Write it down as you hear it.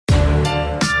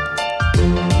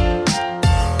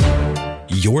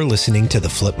You're listening to the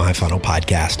Flip My Funnel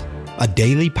podcast, a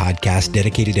daily podcast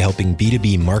dedicated to helping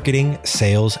B2B marketing,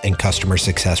 sales, and customer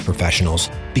success professionals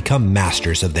become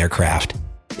masters of their craft.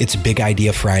 It's Big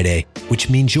Idea Friday, which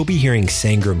means you'll be hearing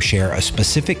Sangram share a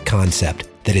specific concept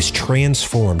that has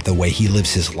transformed the way he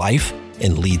lives his life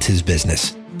and leads his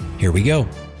business. Here we go.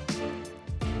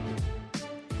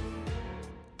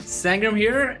 Sangram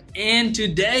here, and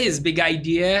today's big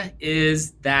idea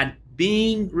is that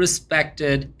being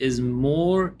respected is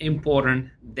more important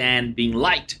than being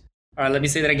liked. All right, let me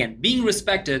say that again. Being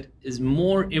respected is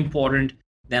more important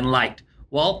than liked.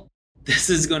 Well, this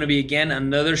is going to be, again,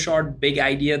 another short big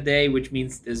idea day, which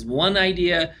means there's one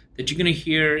idea that you're going to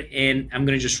hear, and I'm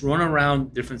going to just run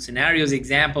around different scenarios,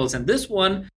 examples. And this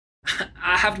one,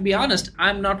 I have to be honest,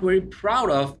 I'm not very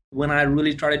proud of when I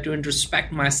really started to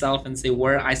introspect myself and say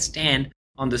where I stand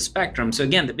on the spectrum. So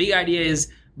again, the big idea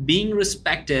is being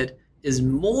respected is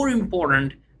more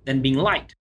important than being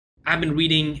liked. I've been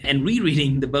reading and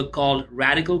rereading the book called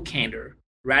Radical Candor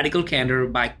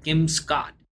by Kim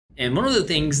Scott. And one of the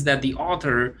things that the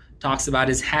author talks about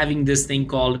is having this thing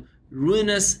called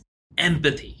ruinous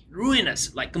empathy.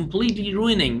 Ruinous, like completely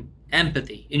ruining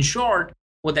empathy. In short,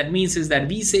 what that means is that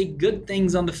we say good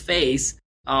things on the face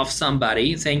of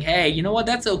somebody, saying, hey, you know what,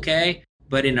 that's okay.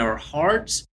 But in our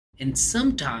hearts, and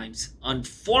sometimes,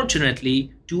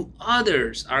 unfortunately, to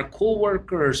others, our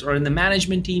coworkers, or in the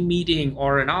management team meeting,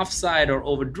 or an offsite, or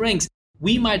over drinks,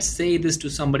 we might say this to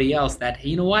somebody else that, hey,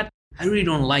 you know what, I really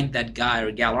don't like that guy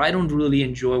or gal, or I don't really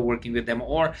enjoy working with them,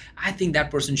 or I think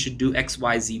that person should do X,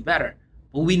 Y, Z better.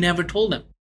 But we never told them.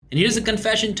 And here's a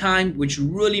confession time, which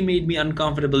really made me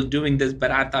uncomfortable doing this, but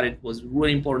I thought it was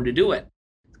really important to do it.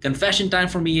 Confession time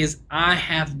for me is I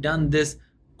have done this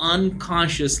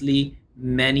unconsciously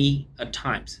many a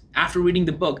times. After reading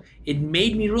the book, it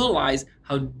made me realize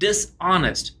how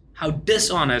dishonest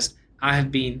I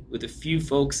have been with a few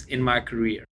folks in my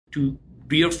career. To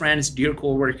dear friends, dear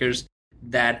coworkers,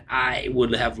 that I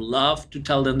would have loved to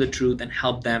tell them the truth and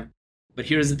help them. But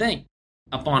here's the thing.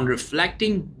 Upon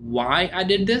reflecting why I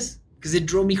did this, because it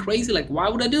drove me crazy, like, why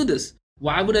would I do this?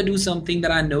 Why would I do something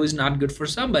that I know is not good for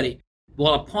somebody?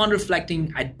 Well, upon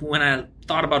reflecting, when I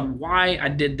thought about why I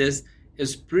did this,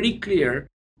 it's pretty clear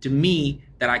to me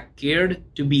that I cared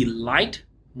to be liked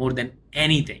more than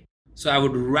anything. So I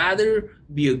would rather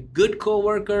be a good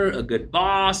coworker, a good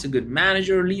boss, a good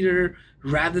manager, leader,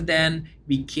 rather than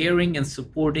be caring and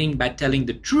supporting by telling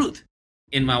the truth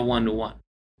in my one-to-one.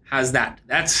 How's that?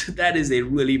 That is a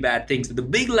really bad thing. So the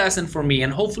big lesson for me,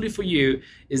 and hopefully for you,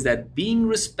 is that being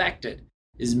respected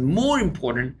is more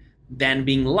important than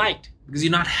being liked, because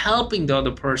you're not helping the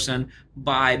other person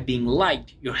by being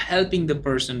liked. You're helping the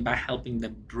person by helping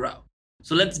them grow.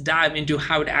 So let's dive into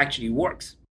how it actually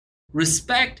works.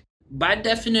 Respect, by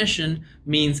definition,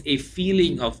 means a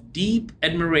feeling of deep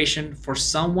admiration for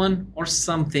someone or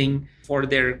something for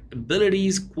their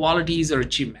abilities, qualities, or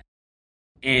achievement.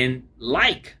 And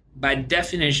like, by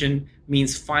definition,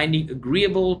 means finding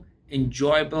agreeable,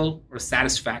 enjoyable, or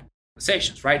satisfactory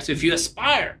conversations, right? So if you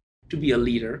aspire to be a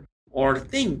leader or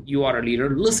think you are a leader,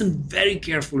 listen very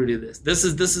carefully to this. This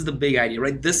is the big idea,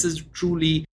 right? This is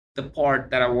truly the part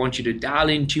that I want you to dial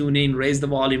in, tune in, raise the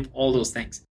volume, all those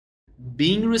things.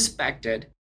 Being respected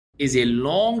is a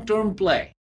long-term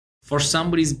play for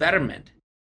somebody's betterment,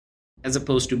 as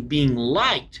opposed to being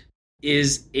liked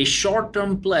is a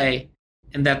short-term play,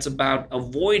 and that's about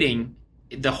avoiding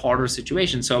the harder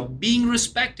situation. So being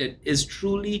respected is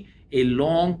truly a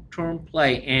long-term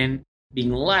play, and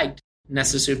being liked,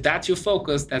 necessary, if that's your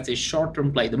focus, that's a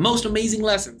short-term play. The most amazing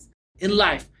lessons in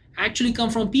life actually come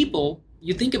from people,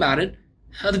 you think about it,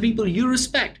 the people you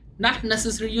respect, not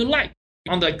necessarily you like.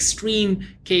 On the extreme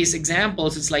case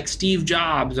examples, it's like Steve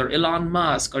Jobs or Elon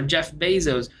Musk or Jeff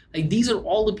Bezos. Like, these are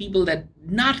all the people that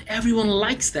not everyone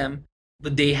likes them,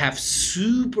 but they have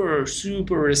super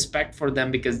respect for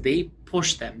them because they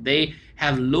push them. They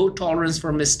have low tolerance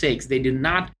for mistakes. They do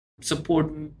not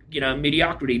support,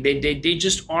 mediocrity. They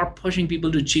just are pushing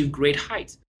people to achieve great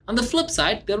heights. On the flip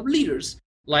side, there are leaders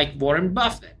like Warren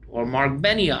Buffett or Mark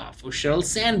Benioff or Sheryl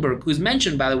Sandberg, who's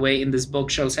mentioned, by the way, in this book.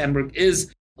 Sheryl Sandberg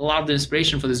is a lot of the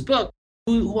inspiration for this book,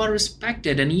 who are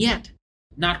respected and yet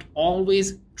not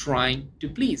always trying to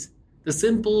please. The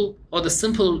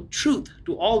simple truth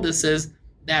to all this is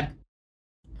that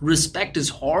respect is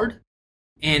hard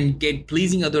and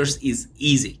pleasing others is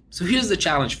easy. So here's the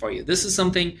challenge for you. This is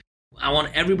something I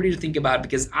want everybody to think about,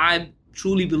 because I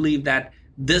truly believe that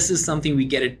this is something we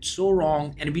get it so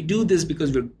wrong, and we do this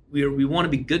because we want to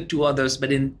be good to others,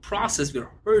 but in process we're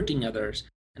hurting others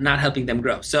and not helping them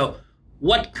grow. So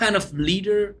what kind of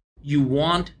leader you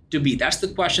want to be? That's the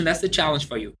question. That's the challenge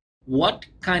for you. what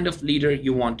kind of leader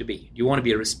you want to be. Do you want to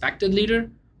be a respected leader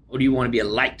or do you want to be a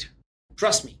liked?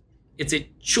 Trust me, it's a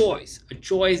choice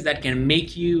that can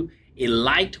make you a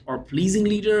liked or pleasing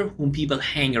leader whom people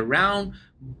hang around,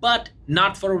 but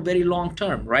not for a very long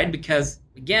term, right? Because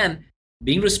again,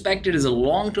 being respected is a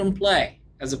long-term play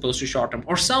as opposed to short-term.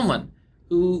 Or someone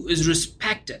who is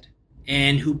respected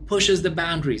and who pushes the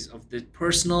boundaries of the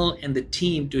personal and the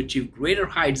team to achieve greater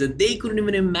heights that they couldn't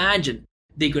even imagine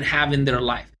they could have in their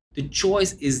life. The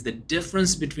choice is the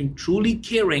difference between truly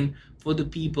caring for the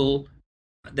people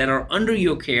that are under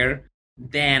your care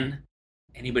than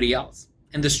anybody else.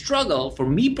 And the struggle for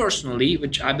me personally,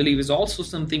 which I believe is also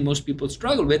something most people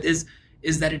struggle with, is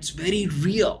that it's very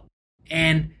real.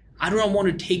 And I don't want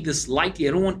to take this lightly.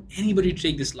 I don't want anybody to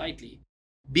take this lightly.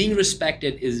 Being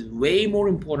respected is way more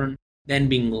important than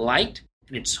being liked.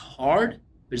 And it's hard,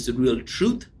 but it's the real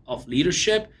truth of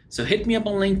leadership. So hit me up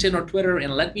on LinkedIn or Twitter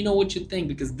and let me know what you think,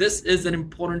 because this is an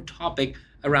important topic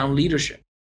around leadership.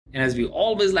 And as we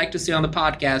always like to say on the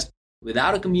podcast,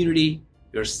 without a community,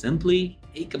 you're simply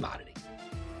a commodity.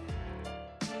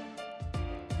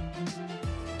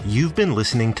 You've been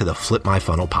listening to the Flip My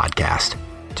Funnel podcast.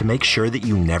 To make sure that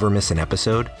you never miss an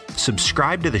episode,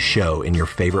 subscribe to the show in your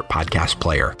favorite podcast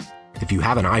player. If you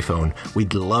have an iPhone,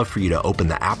 we'd love for you to open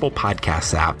the Apple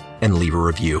Podcasts app and leave a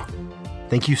review.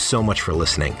 Thank you so much for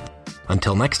listening.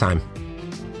 Until next time.